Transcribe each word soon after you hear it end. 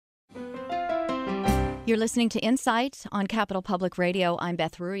You're listening to Insight on Capital Public Radio. I'm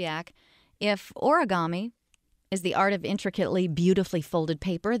Beth Ruyak. If origami is the art of intricately, beautifully folded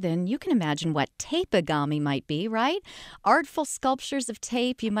paper, then you can imagine what tapeagami might be, right? Artful sculptures of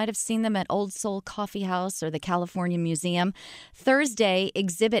tape. You might have seen them at Old Soul Coffee House or the California Museum. Thursday,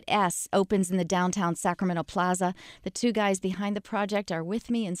 Exhibit S opens in the downtown Sacramento Plaza. The two guys behind the project are with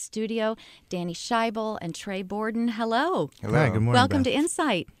me in studio, Danny Scheibel and Trey Borden. Hello. Hello. Hi, good morning, Welcome Beth. to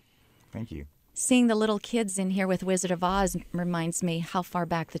Insight. Thank you. Seeing the little kids in here with Wizard of Oz reminds me how far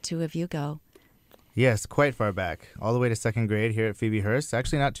back the two of you go. Yes, quite far back, all the way to second grade here at Phoebe Hearst.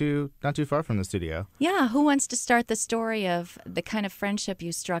 Actually, not too far from the studio. Yeah, who wants to start the story of the kind of friendship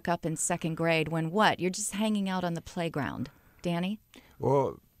you struck up in second grade when what? You're just hanging out on the playground. Danny?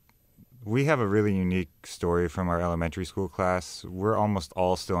 Well, we have a really unique story from our elementary school class. We're almost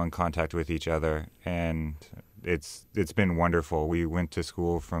all still in contact with each other, and it's been wonderful. We went to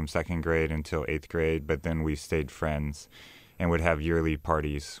school from second grade until 8th grade, but then we stayed friends and would have yearly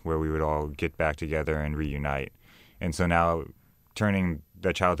parties where we would all get back together and reunite. And so now turning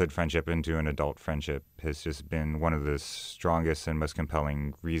the childhood friendship into an adult friendship has just been one of the strongest and most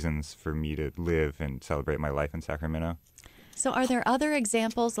compelling reasons for me to live and celebrate my life in Sacramento. So are there other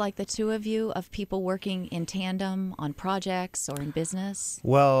examples like the two of you of people working in tandem on projects or in business?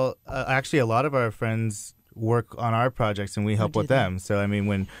 Well, actually, a lot of our friends work on our projects and we help with them. So, I mean,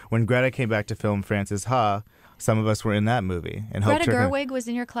 when Greta came back to film Frances Ha, some of us were in that movie. And Greta Gerwig was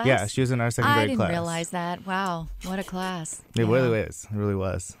in your class? Yeah, she was in our second grade class. I didn't realize that. Wow, what a class. It really is. It really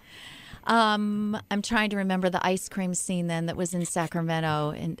was. I'm trying to remember the ice cream scene then that was in Sacramento.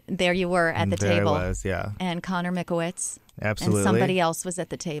 And there you were at the there table. There was, yeah. And Connor Mikowitz. Absolutely. And somebody else was at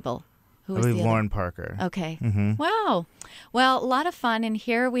the table. Who was I believe the Lauren other? Parker. Okay. Mm-hmm. Wow. Well, a lot of fun. And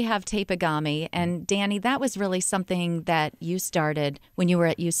here we have tapeagami. And Danny, that was really something that you started when you were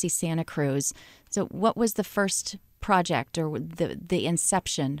at UC Santa Cruz. So what was the first project or the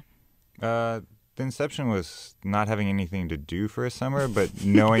inception? The inception was not having anything to do for a summer, but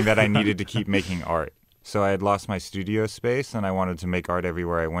knowing that I needed to keep making art. So I had lost my studio space, and I wanted to make art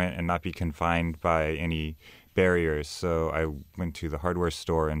everywhere I went and not be confined by any barriers. So I went to the hardware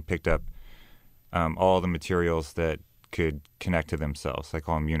store and picked up all the materials that could connect to themselves. I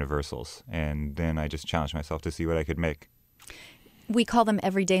call them universals. And then I just challenged myself to see what I could make. We call them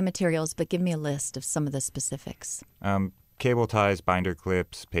everyday materials, but give me a list of some of the specifics. Cable ties, binder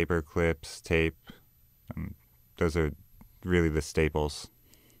clips, paper clips, tape. Those are really the staples.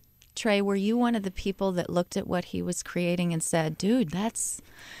 Trey, were you one of the people that looked at what he was creating and said, dude, that's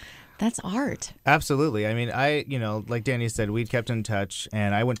art? Absolutely. I mean, like Danny said, we kept in touch,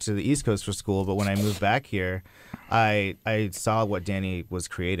 and I went to the East Coast for school, but when I moved back here, I saw what Danny was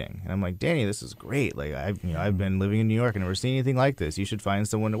creating. And I'm like, Danny, this is great. Like, I've been living in New York and never seen anything like this. You should find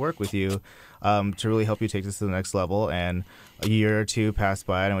someone to work with you to really help you take this to the next level. And a year or two passed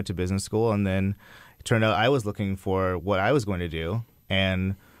by, and I went to business school, and then it turned out I was looking for what I was going to do.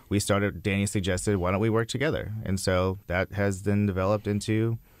 And Danny suggested, why don't we work together? And so that has then developed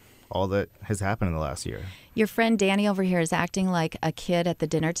into all that has happened in the last year. Your friend Danny over here is acting like a kid at the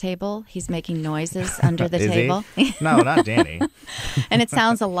dinner table. He's making noises under the table. No, not Danny. And it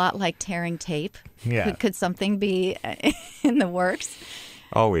sounds a lot like tearing tape. Yeah. Could something be in the works?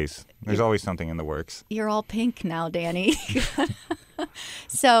 Always. There's always something in the works. You're all pink now, Danny.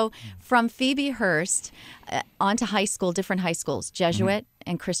 So from Phoebe Hearst on to high school, different high schools, Jesuit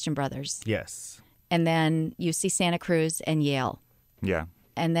and Christian Brothers. Yes. And then UC Santa Cruz and Yale. Yeah.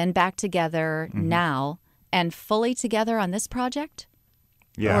 And then back together now and fully together on this project?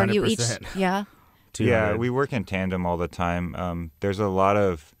 Yeah, or 100%. you each, yeah? 200. Yeah, we work in tandem all the time. There's a lot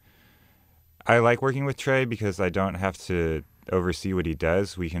of... I like working with Trey because I don't have to oversee what he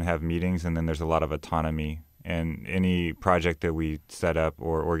does. We can have meetings, and then there's a lot of autonomy. And any project that we set up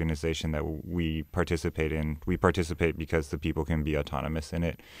or organization that we participate in, we participate because the people can be autonomous in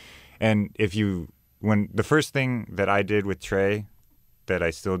it. And when the first thing that I did with Trey that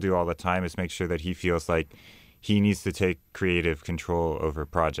I still do all the time is make sure that he feels like he needs to take creative control over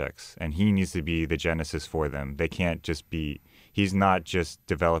projects, and he needs to be the genesis for them. They can't just be, he's not just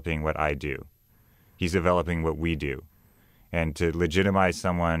developing what I do. He's developing what we do. And to legitimize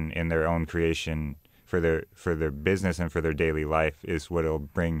someone in their own creation for their business and for their daily life is what will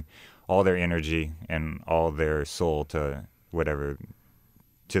bring all their energy and all their soul to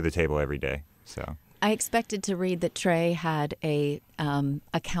the table every day. So I expected to read that Trey had a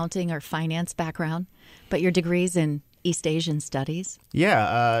accounting or finance background, but your degree's in East Asian studies.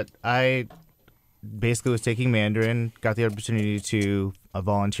 Yeah, I basically was taking Mandarin, got the opportunity to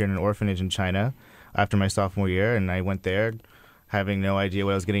volunteer in an orphanage in China after my sophomore year, and I went there, having no idea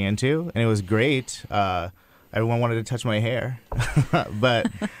what I was getting into, and it was great. Everyone wanted to touch my hair, but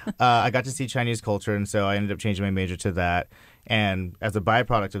I got to see Chinese culture, and so I ended up changing my major to that. And as a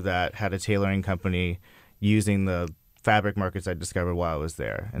byproduct of that, had a tailoring company using the fabric markets I discovered while I was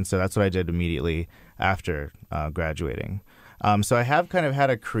there. And so that's what I did immediately after graduating. So I have kind of had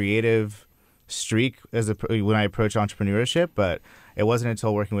a creative streak when I approach entrepreneurship, but it wasn't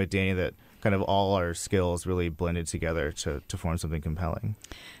until working with Danny that kind of all our skills really blended together to form something compelling.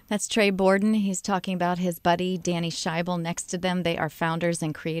 That's Trey Borden. He's talking about his buddy, Danny Scheibel. Next to them, they are founders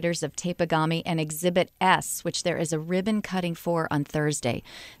and creators of Tapegami and Exhibit S, which there is a ribbon cutting for on Thursday.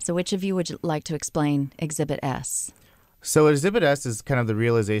 So which of you would like to explain Exhibit S? So Exhibit S is kind of the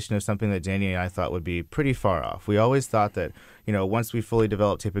realization of something that Danny and I thought would be pretty far off. We always thought that, once we fully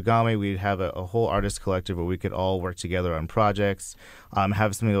developed Tapegami, we'd have a whole artist collective where we could all work together on projects,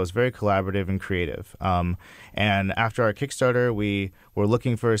 have something that was very collaborative and creative. And after our Kickstarter, we were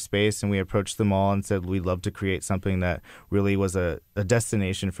looking for a space, and we approached them all and said we'd love to create something that really was a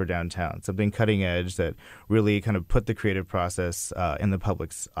destination for downtown, something cutting edge that really kind of put the creative process in the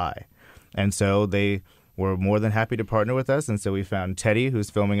public's eye. And so they were more than happy to partner with us, and so we found Teddy, who's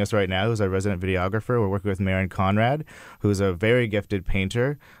filming us right now, who's our resident videographer. We're working with Marin Conrad, who's a very gifted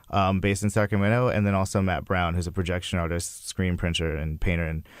painter based in Sacramento, and then also Matt Brown, who's a projection artist, screen printer, and painter.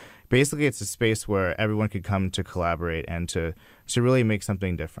 And basically, it's a space where everyone could come to collaborate and to really make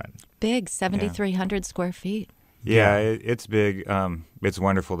something different. Big, 7,300 square feet. Yeah, it's big. It's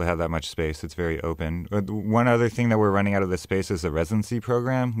wonderful to have that much space. It's very open. One other thing that we're running out of the space is the residency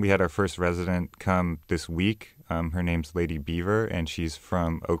program. We had our first resident come this week. Her name's Lady Beaver, and she's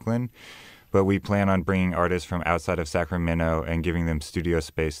from Oakland. But we plan on bringing artists from outside of Sacramento and giving them studio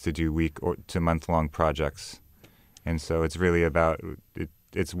space to do week to month-long projects. And so it's really about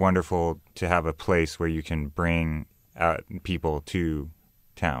it's wonderful to have a place where you can bring out people to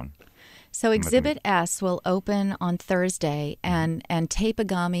town. So Exhibit S will open on Thursday, and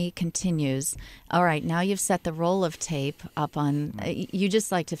Tapegami continues. All right, now you've set the roll of tape up on. You just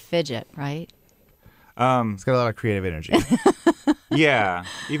like to fidget, right? It's got a lot of creative energy. Yeah,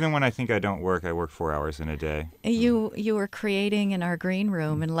 even when I think I don't work, I work 4 hours in a day. You were creating in our green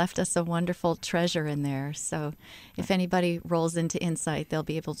room and left us a wonderful treasure in there. So if anybody rolls into Insight, they'll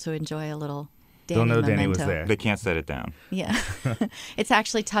be able to enjoy a little. They'll know Danny was there. They can't set it down. Yeah. It's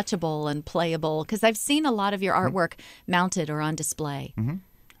actually touchable and playable, because I've seen a lot of your artwork mounted or on display.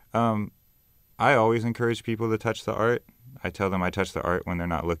 Mm-hmm. I always encourage people to touch the art. I tell them I touch the art when they're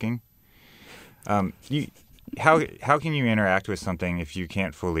not looking. How can you interact with something if you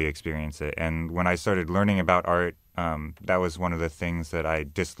can't fully experience it? And when I started learning about art, that was one of the things that I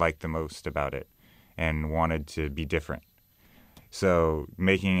disliked the most about it and wanted to be different. So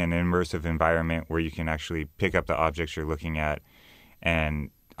making an immersive environment where you can actually pick up the objects you're looking at and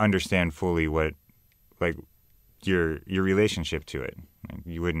understand fully what, like, your relationship to it. Like,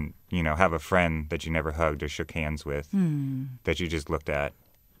 you wouldn't, have a friend that you never hugged or shook hands with that you just looked at.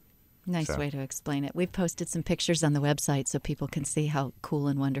 Nice way to explain it. We've posted some pictures on the website so people can see how cool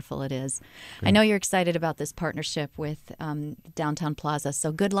and wonderful it is. Great. I know you're excited about this partnership with Downtown Plaza,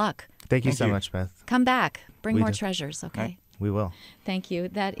 so good luck. Thank you so much, Beth. Come back. Bring more treasures, okay? Right. We will. Thank you.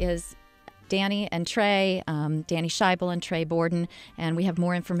 That is Danny and Trey, Danny Scheibel and Trey Borden. And we have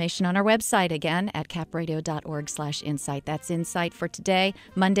more information on our website again at capradio.org/insight. That's Insight for today.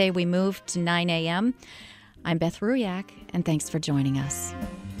 Monday, we move to 9 a.m. I'm Beth Ruyak, and thanks for joining us.